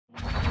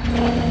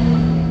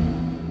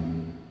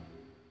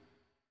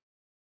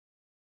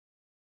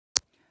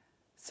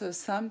So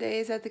some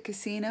days at the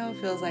casino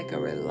feels like a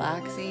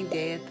relaxing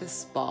day at the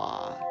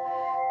spa,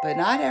 but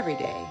not every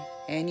day,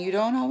 and you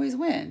don't always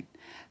win.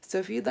 So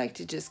if you'd like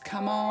to just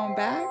come on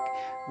back,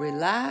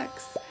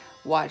 relax,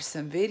 watch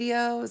some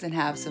videos, and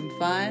have some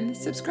fun,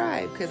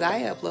 subscribe, because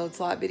I upload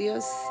slot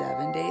videos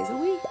 7 days a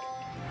week.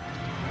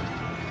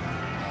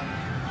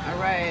 All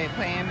right,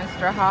 playing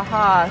Mr.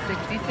 Haha,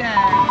 60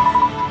 cents.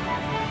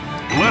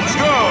 Let's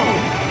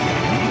go!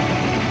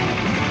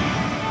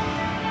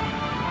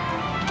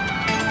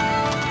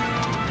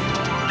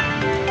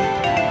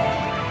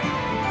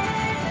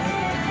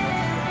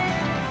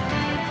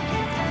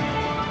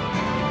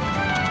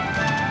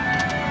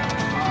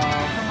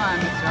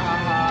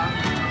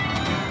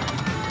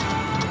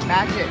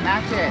 Match it,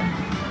 match it.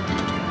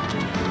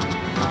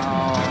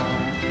 Oh.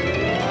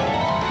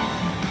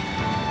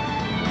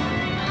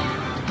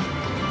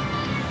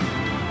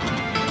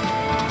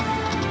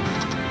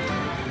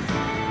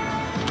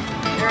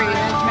 There he is,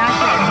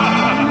 match it.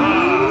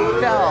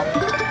 Fell.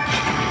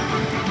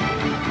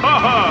 Ha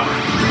ha!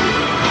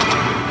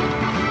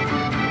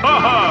 Ha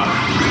ha!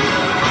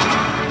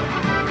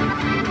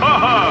 Ha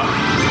ha!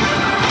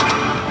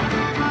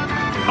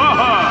 Ha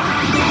ha!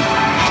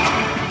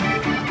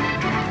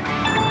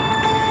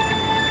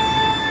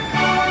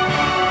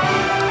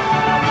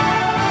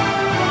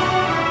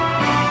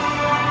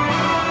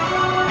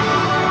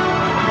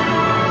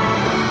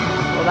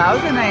 That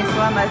was a nice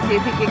one. Let's see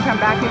if he can come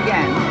back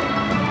again.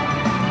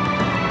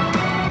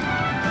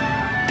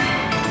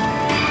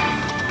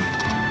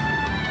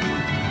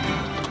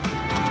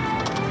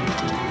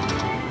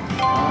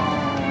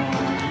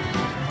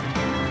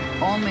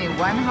 Only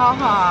one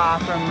ha-ha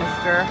from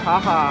Mr.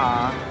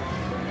 Ha-ha.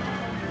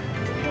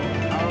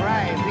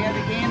 Alright, we have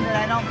a game that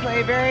I don't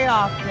play very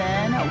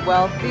often.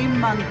 Wealthy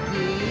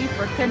Monkey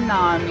for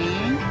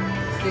Konami.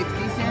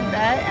 60-cent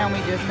bet, and we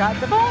just got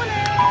the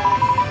bonus.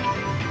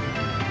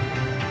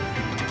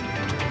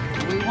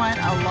 We want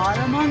a lot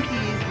of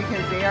monkeys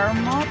because they are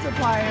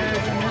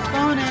multipliers in this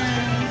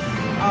bonus.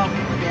 Oh,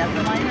 they have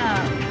to line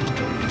up.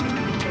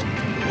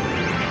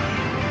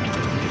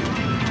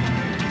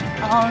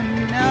 Oh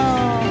no,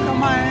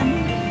 come on.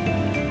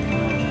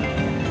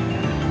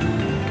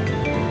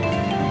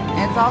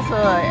 It's also,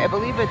 I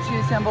believe, a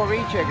 2-symbol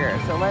retrigger.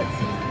 So let's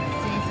see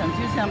some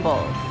 2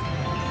 symbols.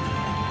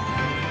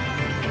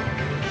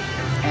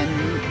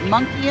 And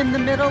monkey in the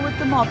middle with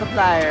the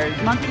multipliers.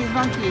 Monkeys,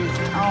 monkeys.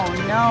 Oh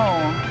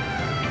no.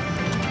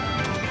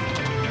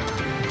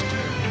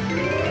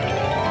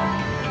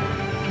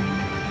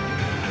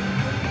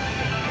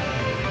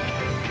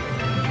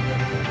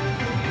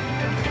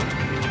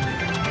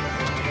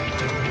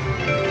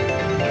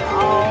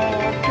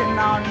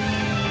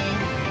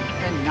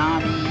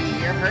 Konami,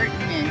 you're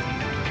hurting me.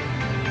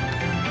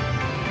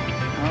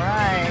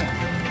 Alright,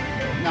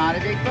 not a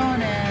big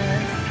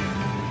bonus.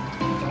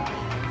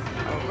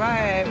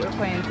 Alright, we're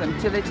playing some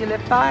Chili Chili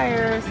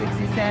Fire,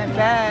 60-cent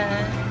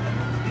bet.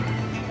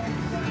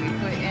 We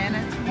put in a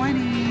 20.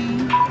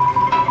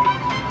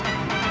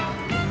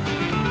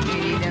 We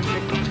need him to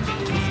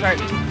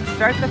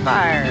start the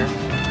fire.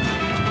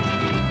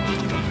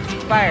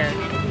 Fire.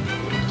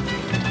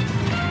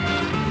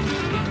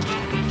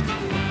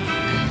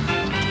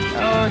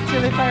 Oh,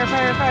 chili fire,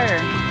 fire, fire.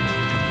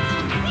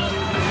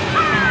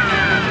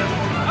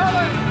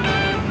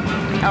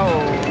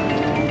 Oh.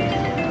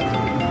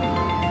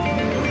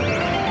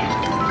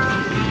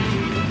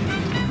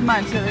 Come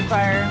on, chili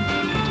fire.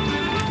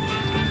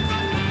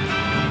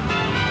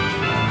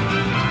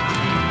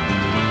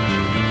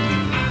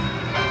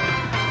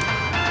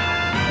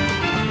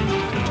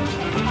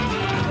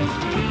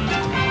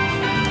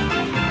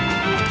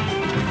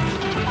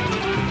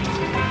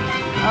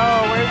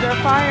 Oh, where's our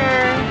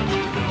fire?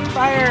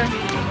 Fire!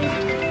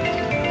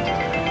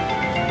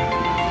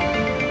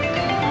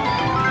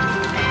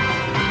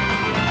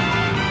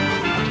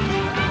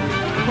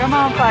 Come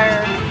on,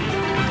 fire!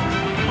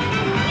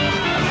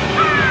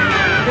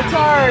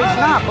 Guitars,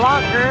 not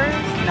blockers.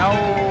 No.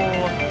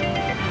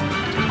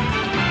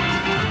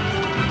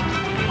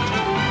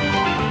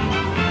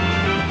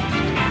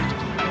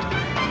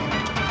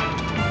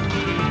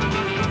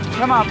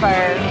 Come on,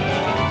 fire!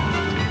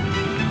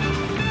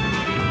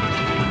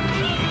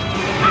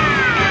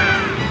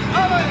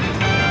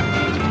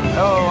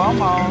 Oh,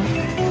 almost.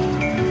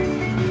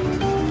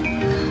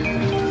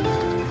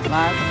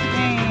 Last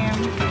game.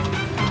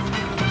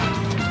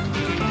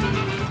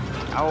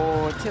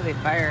 Oh, chili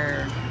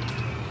fire.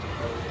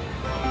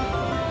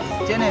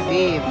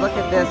 Genevieve, look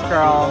at this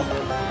girl.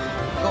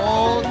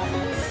 Gold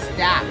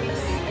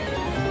stacks.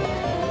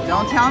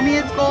 Don't tell me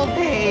it's gold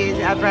pays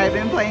after I've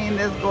been playing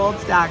this gold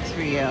stacks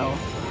for you.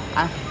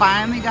 I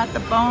finally got the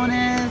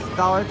bonus,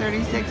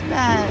 $1.36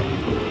 bet.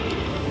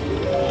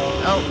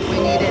 Oh, we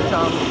needed to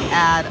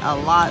add a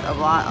lot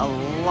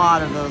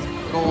of those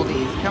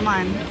goldies. Come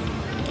on.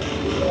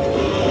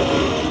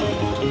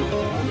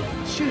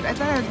 Shoot, I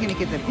thought I was going to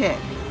get to pick.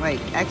 Like,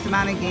 X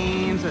amount of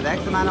games with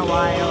X amount of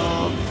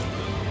wilds.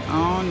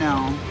 Oh,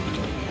 no.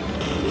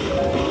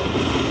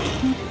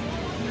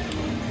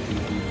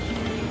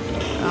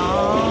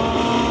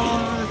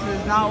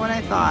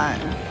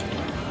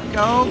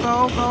 Go,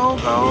 go, go,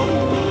 go.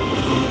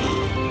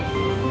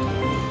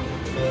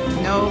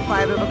 No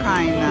 5 of a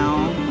kind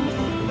though.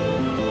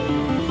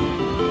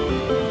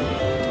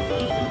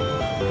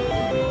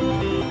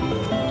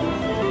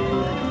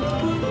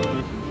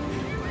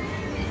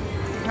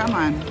 Come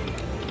on.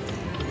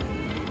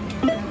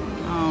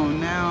 Oh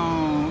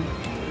no.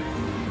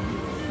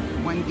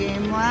 1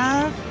 game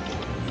left.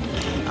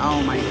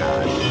 Oh my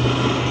gosh.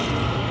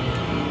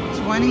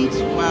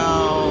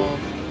 2012.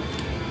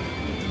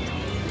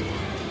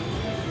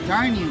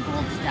 Darn you,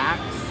 gold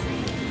stacks.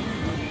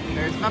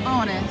 There's my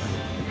bonus.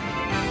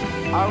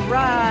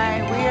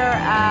 Alright, we are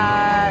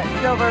at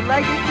Silver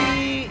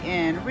Legacy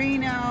in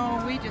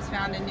Reno. We just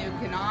found a new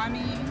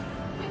konami.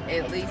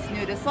 At least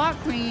new to Slot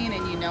Queen,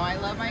 and you know I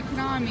love my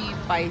konami.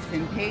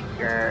 Bison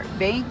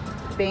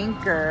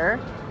Banker,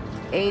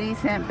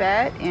 80-cent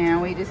bet, and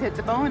we just hit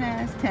the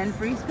bonus. 10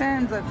 free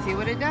spins. Let's see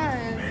what it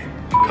does.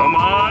 Come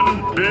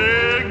on,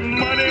 big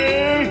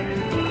money.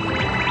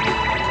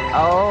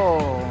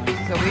 Oh,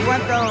 so we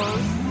want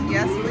those.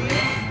 Yes, please.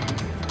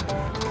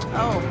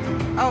 Oh.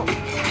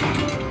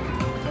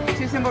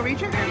 2 symbol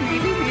retrigger?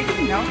 Maybe,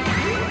 no.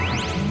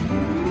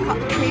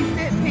 Paste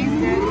it.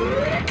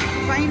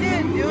 Find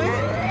it, do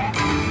it.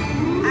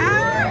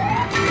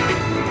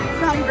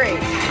 Something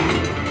great.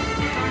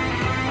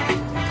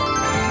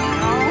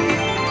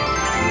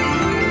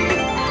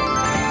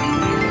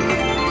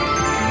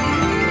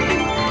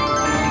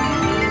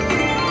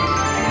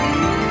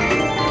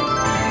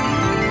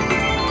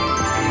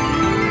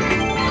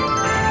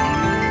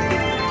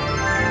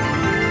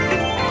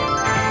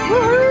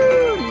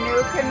 Woohoo!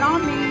 New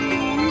konami.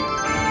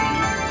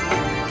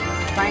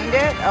 Find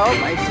it. Oh,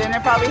 I shouldn't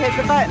have probably hit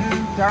the button.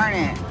 Darn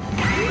it.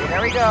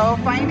 There we go.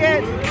 Find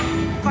it.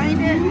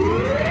 Find it.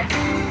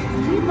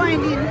 Keep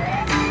finding.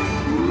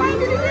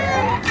 Find it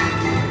again.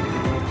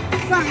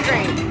 Something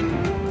great.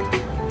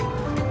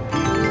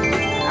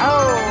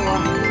 Oh.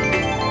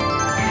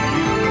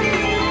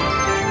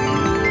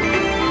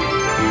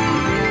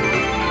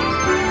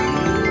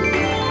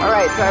 All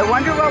right, so I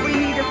wonder what we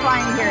need to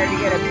find here to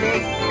get a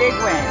big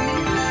win.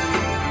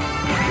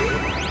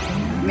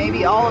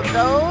 Maybe all of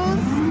those?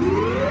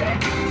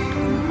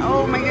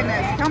 Oh my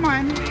goodness, come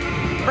on.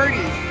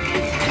 Birdies,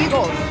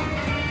 eagles.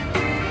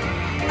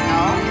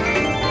 No.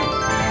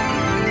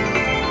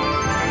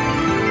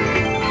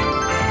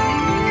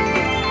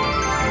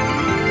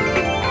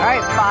 All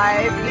right,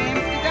 5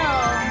 games to go.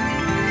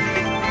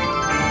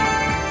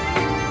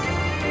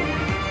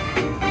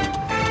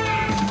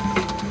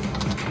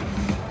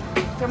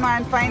 Come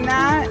on, find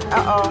that.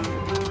 Uh-oh.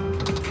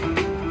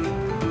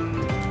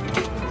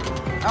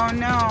 Oh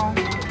no.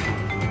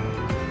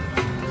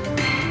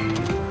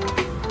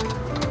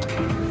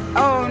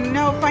 Oh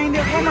no, find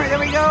it. One more. There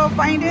we go.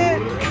 Find it.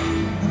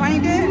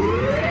 Find it.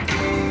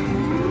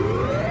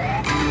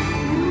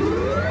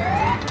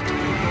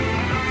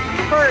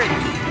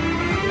 Birds.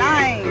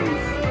 9s.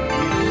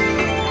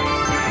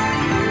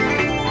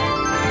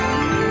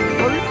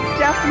 Well, this is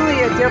definitely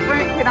a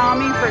different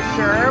konami for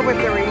sure with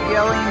the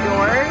revealing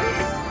doors.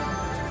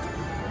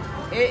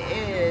 It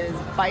is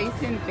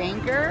Bison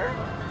Banker.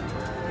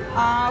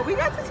 We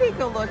got to take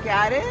a look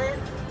at it.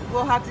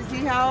 We'll have to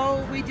see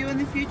how we do in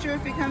the future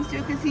if it comes to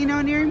a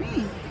casino near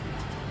me.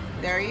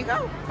 There you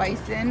go.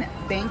 Bison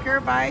Banker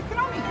by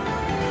Konami.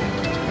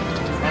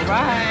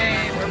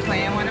 Alright, we're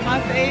playing one of my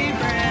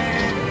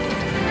favorites.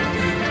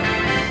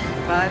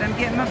 But I'm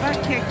getting my butt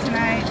kicked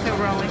tonight, so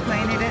we're only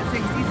playing it at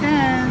 60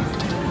 cents.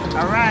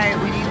 Alright,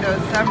 we need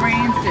those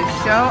submarines to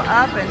show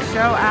up and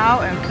show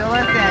out and fill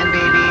us in,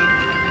 baby.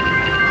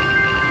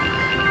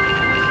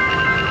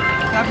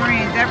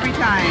 Submarines every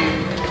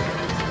time.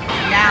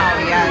 Now,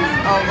 yes.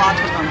 Oh, lots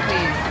of them,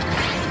 please.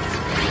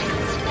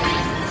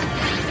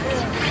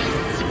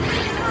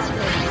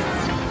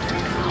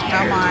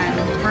 Come on.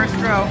 First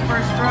row,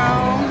 first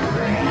row.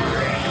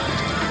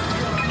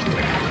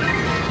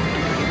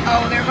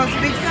 Oh, there goes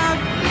the big sub.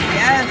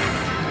 Yes.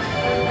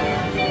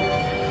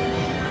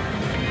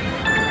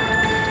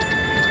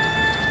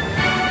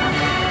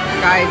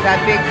 Guys,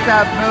 that big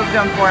sub moved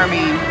them for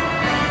me.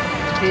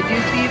 Did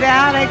you see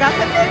that? I got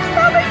the big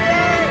sub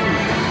again.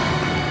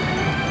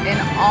 In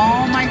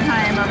all my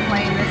time of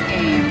playing this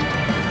game,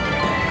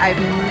 I've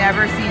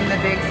never seen the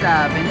big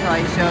sub until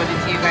I showed it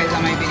to you guys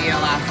on my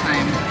video last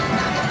time.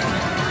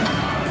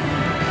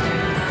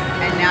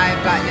 And now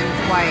I've gotten him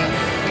twice,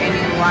 and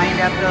he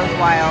lined up those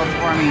wilds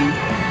for me.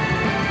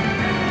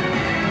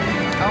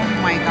 Oh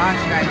my gosh,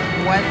 guys,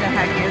 what the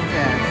heck is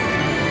this?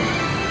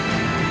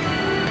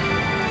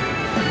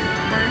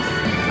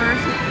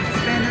 First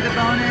spin of the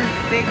bonus,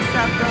 big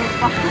sub goes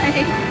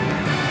by.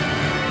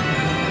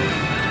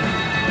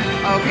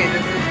 Okay,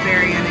 this is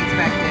very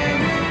unexpected.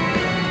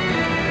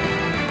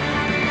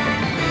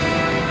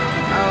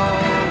 Oh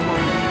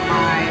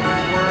my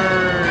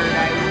word,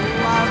 I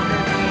love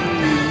this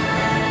game.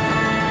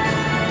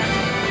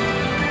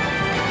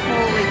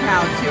 Holy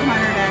cow,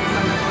 200x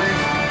on the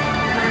first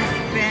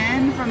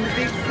spin from the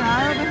big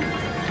sub.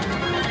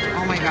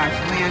 Oh my gosh,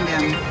 land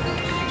him.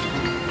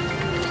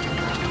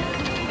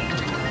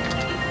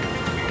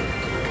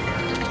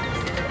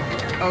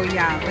 Oh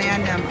yeah,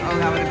 land him. Oh,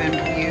 that would have been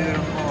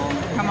beautiful.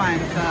 Come on,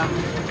 Sub.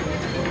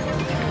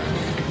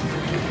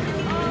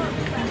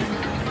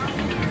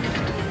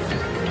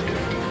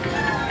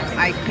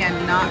 I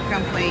cannot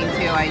complain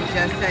too. I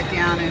just sat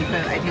down and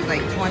put, I think,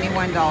 like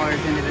 $21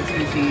 into this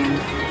machine.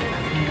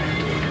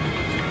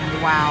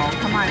 Wow.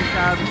 Come on,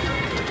 Sub.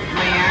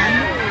 Land.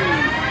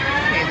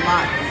 Okay,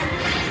 lots.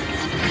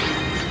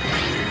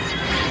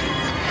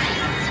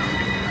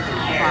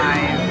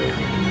 5.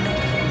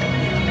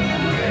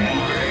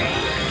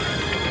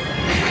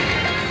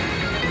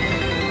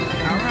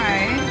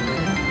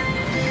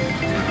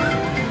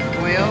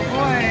 Boy, oh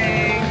boy.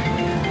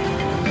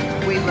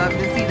 We love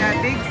to see that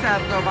big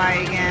sub go by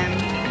again.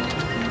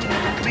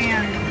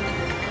 Man.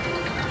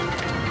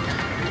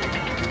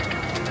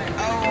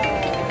 Oh,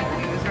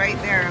 he was right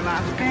there.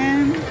 Last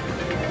spin.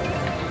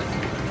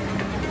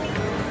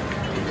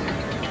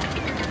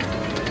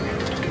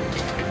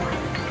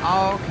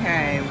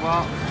 Okay,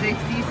 well,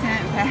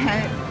 60-cent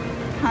bet,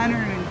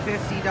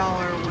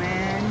 $150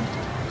 win.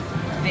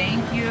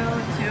 Thank you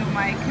to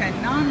my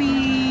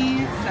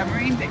Konami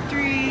Submarine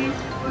victory.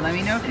 Let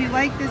me know if you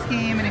like this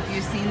game and if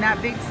you've seen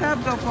that big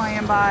sub go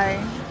flying by.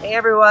 Hey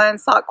everyone,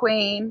 Salt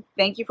Queen.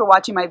 Thank you for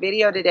watching my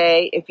video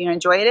today. If you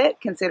enjoyed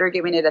it, consider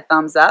giving it a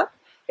thumbs up.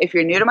 If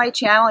you're new to my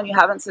channel and you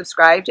haven't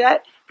subscribed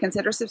yet,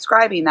 consider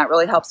subscribing. That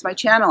really helps my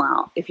channel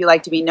out. If you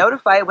like to be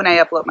notified when I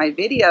upload my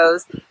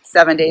videos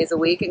 7 days a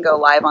week and go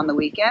live on the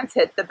weekends,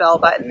 hit the bell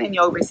button and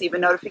you'll receive a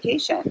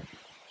notification.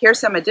 Here's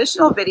some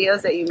additional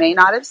videos that you may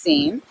not have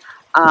seen.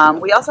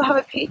 We also have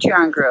a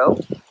Patreon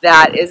group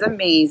that is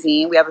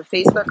amazing. We have a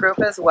Facebook group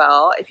as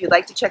well. If you'd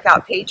like to check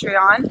out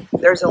Patreon,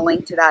 there's a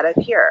link to that up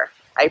here.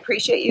 I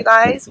appreciate you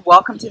guys.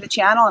 Welcome to the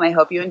channel and I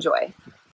hope you enjoy.